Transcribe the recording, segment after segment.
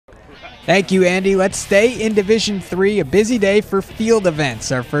Thank you, Andy. Let's stay in Division 3, a busy day for field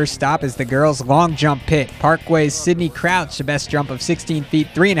events. Our first stop is the girls' long jump pit. Parkway's Sydney Crouch, the best jump of 16 feet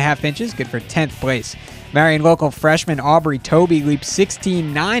 3.5 inches, good for 10th place. Marion local freshman Aubrey Toby leaped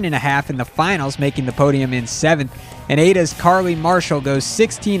 16.9.5 in the finals, making the podium in 7th. And Ada's Carly Marshall goes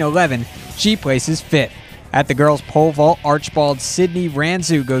 16.11. She places 5th. At the girls' pole vault, Archibald Sydney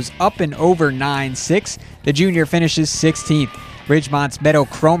Ranzu goes up and over 9.6. The junior finishes 16th. Ridgemont's Meadow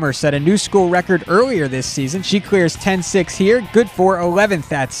Cromer set a new school record earlier this season. She clears 10.6 here, good for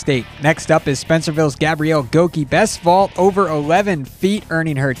 11th at state. Next up is Spencerville's Gabrielle Goki, best vault over 11 feet,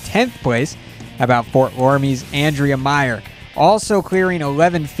 earning her 10th place. How about Fort Loramie's Andrea Meyer, also clearing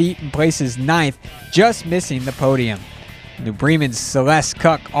 11 feet and places 9th, just missing the podium. New Bremen's Celeste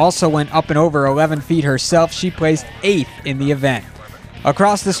Cook also went up and over 11 feet herself. She placed 8th in the event.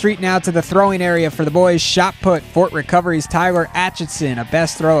 Across the street now to the throwing area for the boys' shot put. Fort Recovery's Tyler Atchison, a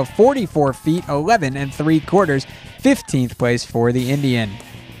best throw of 44 feet, 11 3/4, 15th place for the Indian.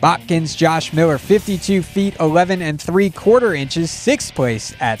 Botkin's Josh Miller, 52 feet, 11 3/4 inches, 6th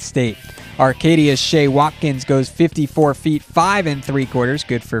place at state. Arcadia's Shea Watkins goes 54 feet, 5 3/4,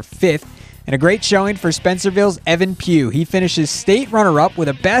 good for 5th. And a great showing for Spencerville's Evan Pugh. He finishes state runner-up with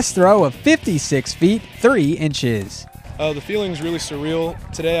a best throw of 56 feet, 3 inches. The feeling's really surreal.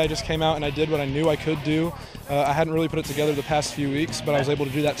 Today I just came out and I did what I knew I could do. I hadn't really put it together the past few weeks, but I was able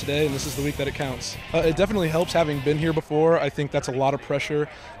to do that today, and this is the week that it counts. It definitely helps having been here before. I think that's a lot of pressure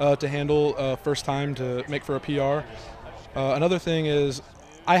to handle first time to make for a PR. Another thing is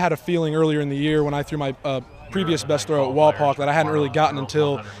I had a feeling earlier in the year when I threw my previous best throw at Walpock that I hadn't really gotten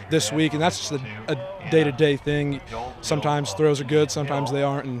until this week, and that's just a day-to-day thing. Sometimes throws are good, sometimes they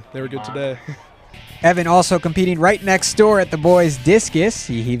aren't, and they were good today. Evan also competing right next door at the boys' discus.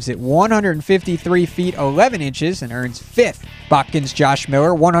 He heaves it 153 feet 11 inches and earns 5th. Botkin's Josh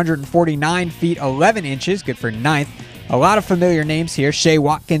Miller, 149 feet 11 inches, good for 9th. A lot of familiar names here. Shea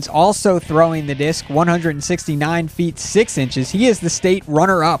Watkins also throwing the disc, 169 feet 6 inches. He is the state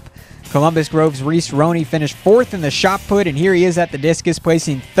runner-up. Columbus Grove's Reese Roney finished 4th in the shot put, and here he is at the discus,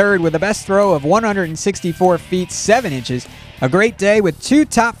 placing 3rd with a best throw of 164 feet 7 inches. A great day with 2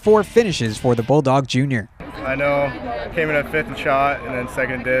 top 4 finishes for the Bulldog Junior. I know I came in at 5th in shot and then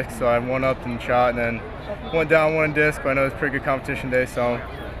 2nd in disc, so I won up in shot and then went down 1 in disc, but I know it was a pretty good competition day, so I'm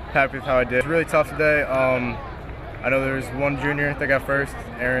happy with how I did. It was really tough today. I know there was 1 junior that got 1st,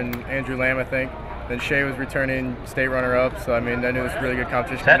 Andrew Lamb, I think. Then Shea was returning state runner-up, so I mean, I knew it was a really good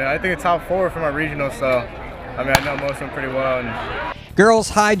competition. And I think the top 4 from our regional, so I mean, I know most of them pretty well. And girls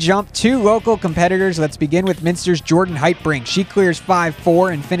high jump, 2 local competitors. Let's begin with Minster's Jordan Heitbrink. She clears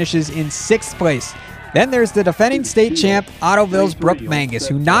 5.4 and finishes in 6th place. Then there's the defending state champ, Ottoville's Brooke Mangus,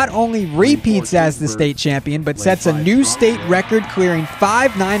 who not only repeats as the state champion, but sets a new state record, clearing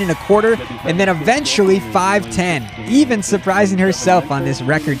 5.9 1/4 and then eventually 5.10, even surprising herself on this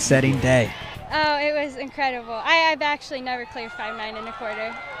record-setting day. Oh, it was incredible. I've actually never cleared 5.9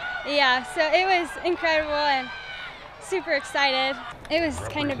 1/4. Yeah, so it was incredible and super excited. It was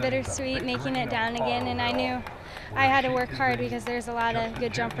kind of bittersweet making it down again, and I knew I had to work hard because there's a lot of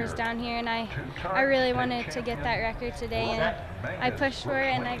good jumpers down here, and I really wanted to get that record today, and I pushed for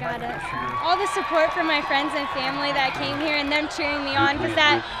it and I got it. All the support from my friends and family that came here and them cheering me on, because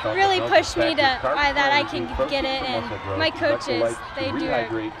that really pushed me to that I can get it, and my coaches, they do a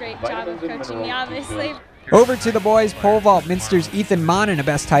great job of coaching me, obviously. Over to the boys' pole vault, Minster's Ethan Monin, a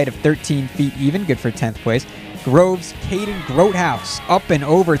best height of 13 feet even, good for 10th place. Grove's Caden Grothaus up and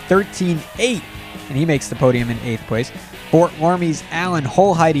over 13.8, and he makes the podium in 8th place. Fort Loramie's Alan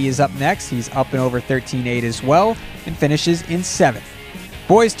Holheide is up next. He's up and over 13.8 as well and finishes in 7th.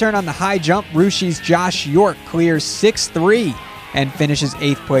 Boys turn on the high jump. Rushie's Josh York clears 6.3 and finishes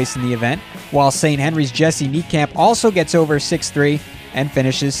 8th place in the event, while St. Henry's Jesse Niekamp also gets over 6.3 and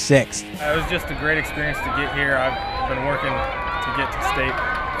finishes 6th. It was just a great experience to get here. I've been working to get to state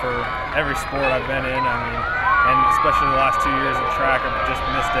for every sport I've been in. I mean, and especially the last 2 years of track, I've just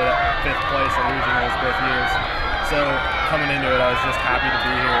missed it at 5th place at regionals both years. So coming into it, I was just happy to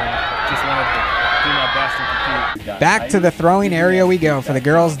be here and just wanted to do my best and compete. Back to the throwing area we go for the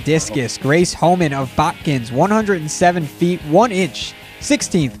girls' discus. Grace Homan of Botkins, 107 feet 1 inch,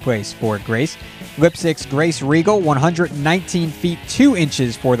 16th place for Grace. Lipsick's Grace Regal, 119 feet 2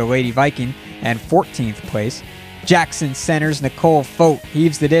 inches for the Lady Viking, and 14th place. Jackson Center's Nicole Fote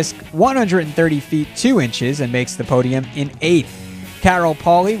heaves the disc 130 feet 2 inches and makes the podium in 8th. Carol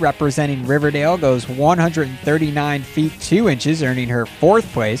Pauley, representing Riverdale, goes 139 feet 2 inches, earning her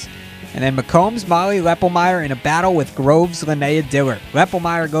 4th place. And then Macomb's Molly Leppelmeyer in a battle with Grove's Linnea Diller.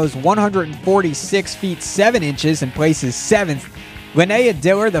 Leppelmeyer goes 146 feet 7 inches and places 7th. Linnea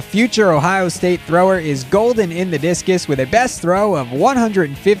Diller, the future Ohio State thrower, is golden in the discus with a best throw of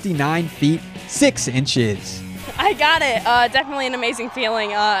 159 feet 6 inches. I got it. Definitely an amazing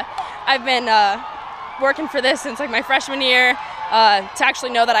feeling. I've been working for this since like my freshman year to actually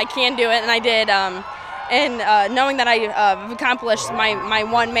know that I can do it, and I did. And knowing that I've accomplished my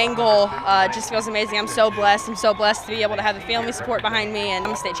one main goal just feels amazing. I'm so blessed. I'm so blessed to be able to have the family support behind me, and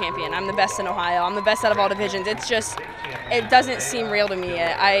I'm a state champion. I'm the best in Ohio. I'm the best out of all divisions. It's just, it doesn't seem real to me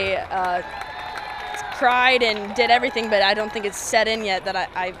yet. I cried and did everything, but I don't think it's set in yet that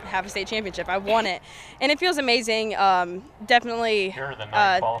I have a state championship. I won it, and it feels amazing. Definitely,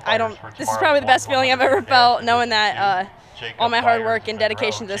 this is probably the best feeling I've ever felt, knowing that all my hard work and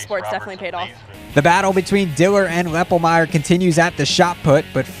dedication to the sport's definitely paid off. The battle between Diller and Leppelmeyer continues at the shot put,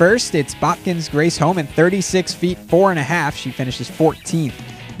 but first it's Botkin's Grace Homan, 36 feet 4.5. She finishes 14th.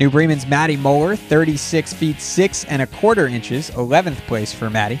 New Bremen's Maddie Moeller, 36 feet 6.25 inches, 11th place for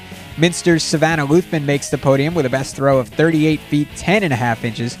Maddie. Minster's Savannah Luthman makes the podium with a best throw of 38 feet 10.5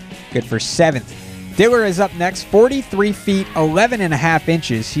 inches, good for 7th. Diller is up next, 43 feet 11.5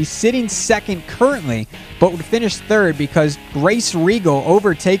 inches. He's sitting second currently, but would finish third because Grace Regal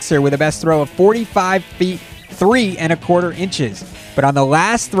overtakes her with a best throw of 45 feet 3.25 inches. But on the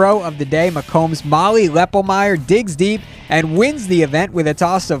last throw of the day, Macomb's Molly Leppelmeyer digs deep and wins the event with a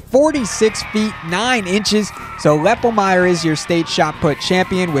toss of 46 feet 9 inches. So Leppelmeyer is your state shot put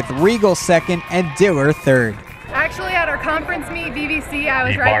champion with Regal second and Diller third. Actually, at our conference meet, VBC, I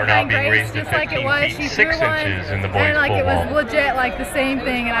was right behind Grace, just like it was. She threw one, and like it was legit, like the same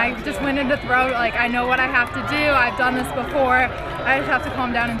thing. And I just went in to throw, like I know what I have to do. I've done this before. I just have to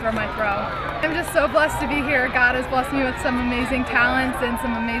calm down and throw my throw. I'm just so blessed to be here. God has blessed me with some amazing talents and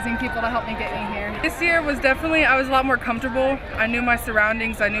some amazing people to help me get me here. This year was definitely, I was a lot more comfortable. I knew my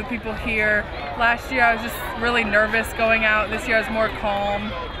surroundings. I knew people here. Last year I was just really nervous going out. This year I was more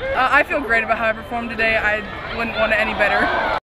calm. I feel great about how I performed today. I wouldn't want it any better.